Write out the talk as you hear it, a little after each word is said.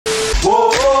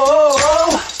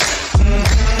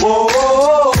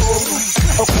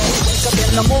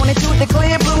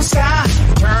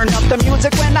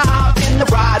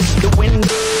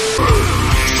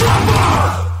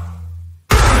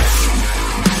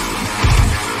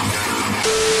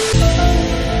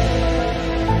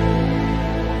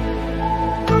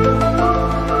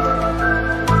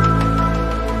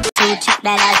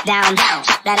down,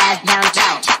 drop that ass down,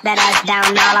 drop that ass down.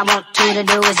 All I want you to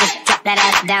do is just drop that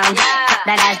ass down, drop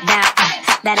that ass down,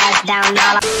 that ass down.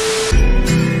 All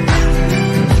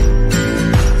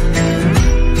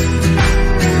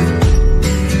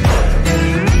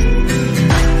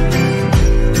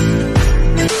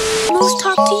Moose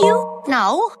talk to you?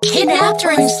 No. Kidnapped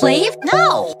or enslaved?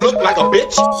 No. Look like a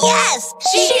bitch? Yes,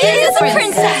 she is a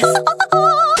princess.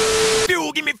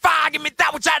 Fuel, give me fire, give me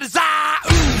that which I desire.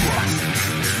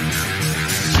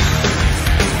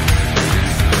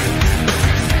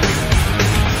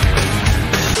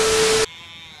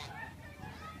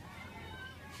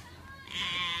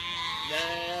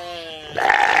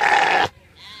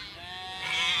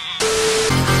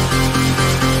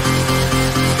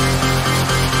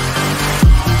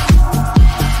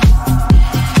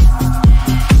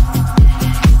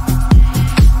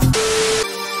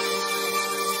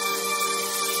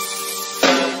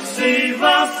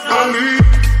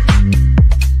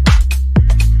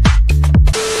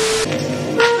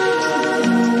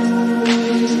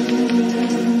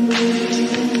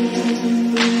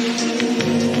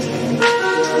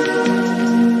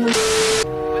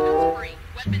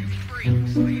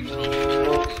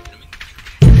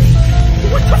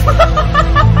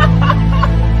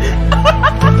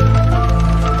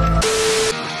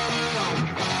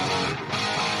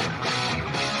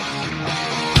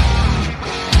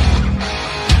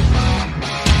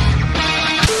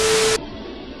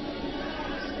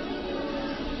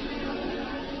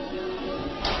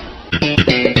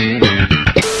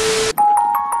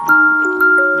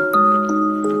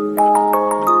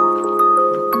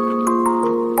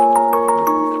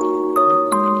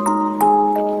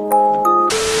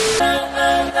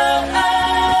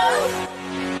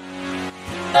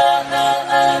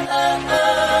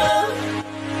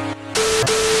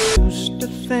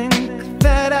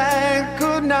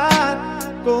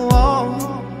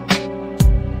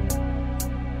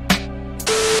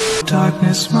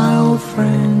 Darkness, my old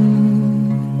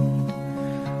friend,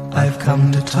 I've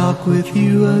come to talk with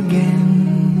you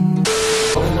again.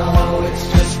 Oh no, it's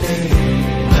just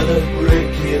another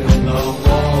brick in the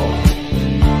wall.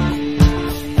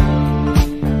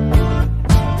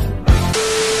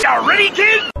 Y'all ready,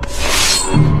 kid?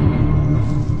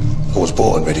 I was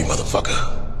born ready,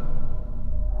 motherfucker.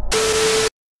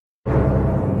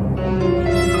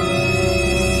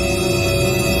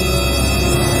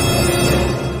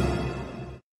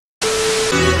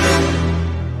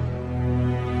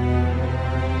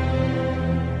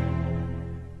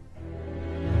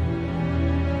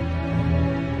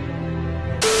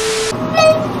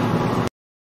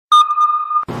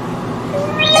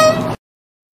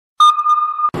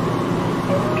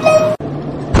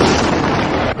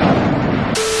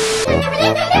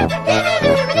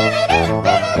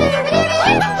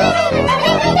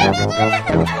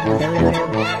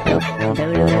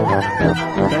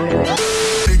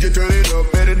 DJ turn it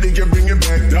up, better DJ bring it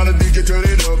back. Dollar DJ turn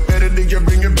it up, better DJ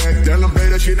bring it back. Tell them play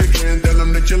that shit again, tell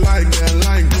them that you like that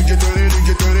line. DJ turn it,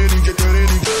 DJ turn it, DJ turn it,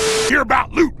 DJ. Hear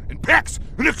about loot and packs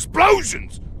and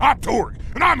explosions. I'm Torg,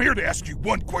 and I'm here to ask you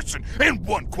one question and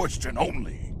one question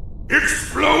only.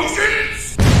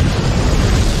 Explosions?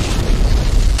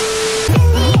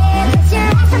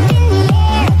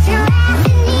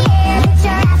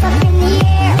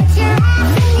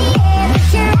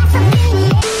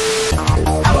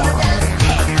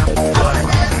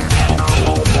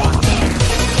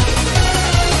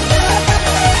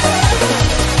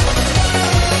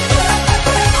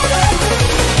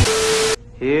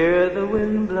 Hear the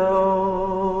wind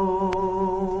blow,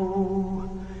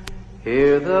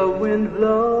 hear the wind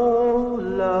blow,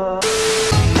 love.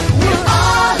 We're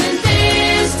all in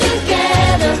this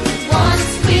together.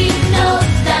 Once we know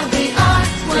that we are,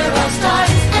 we're all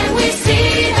stars, and we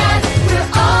see that we're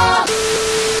all.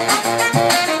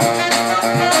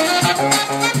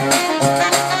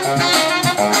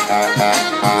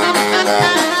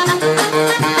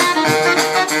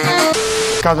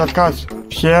 Отказ.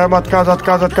 Всем отказ.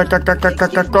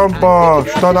 Комбо.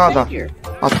 Что надо?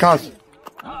 Отказ.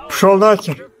 Пшел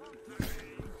нахер.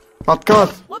 Отказ.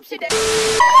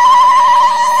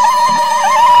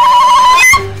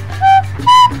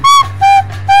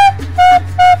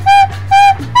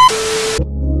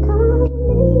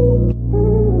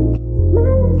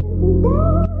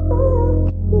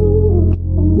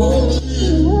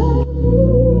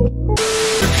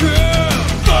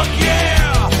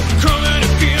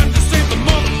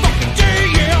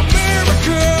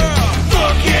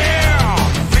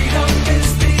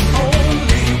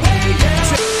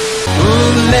運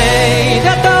命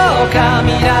だとか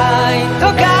未来と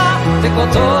かって言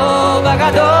葉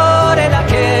がどれだ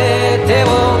け手を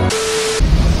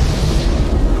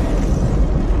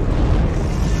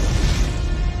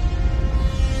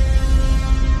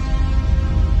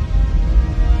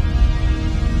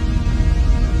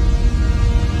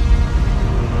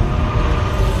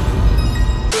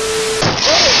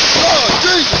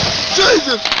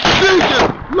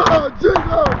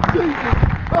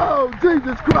Oh,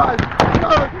 Jesus Christ!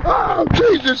 Oh,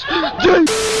 Jesus!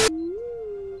 Jesus!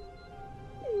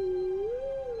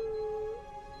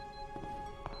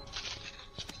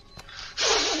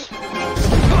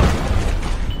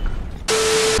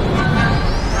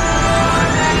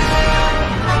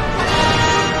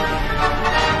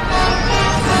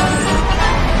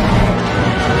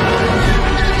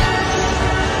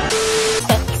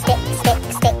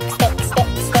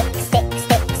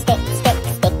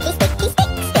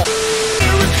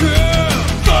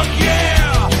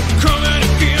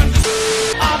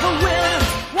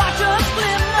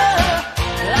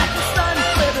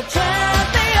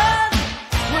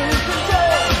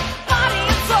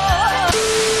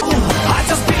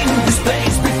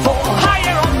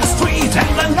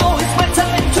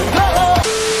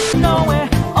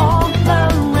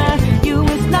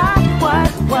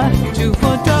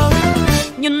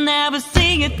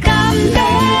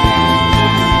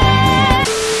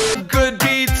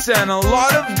 And a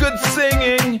lot of good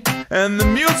singing, and the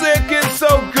music is so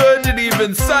good that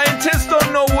even scientists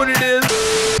don't know what it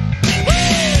is.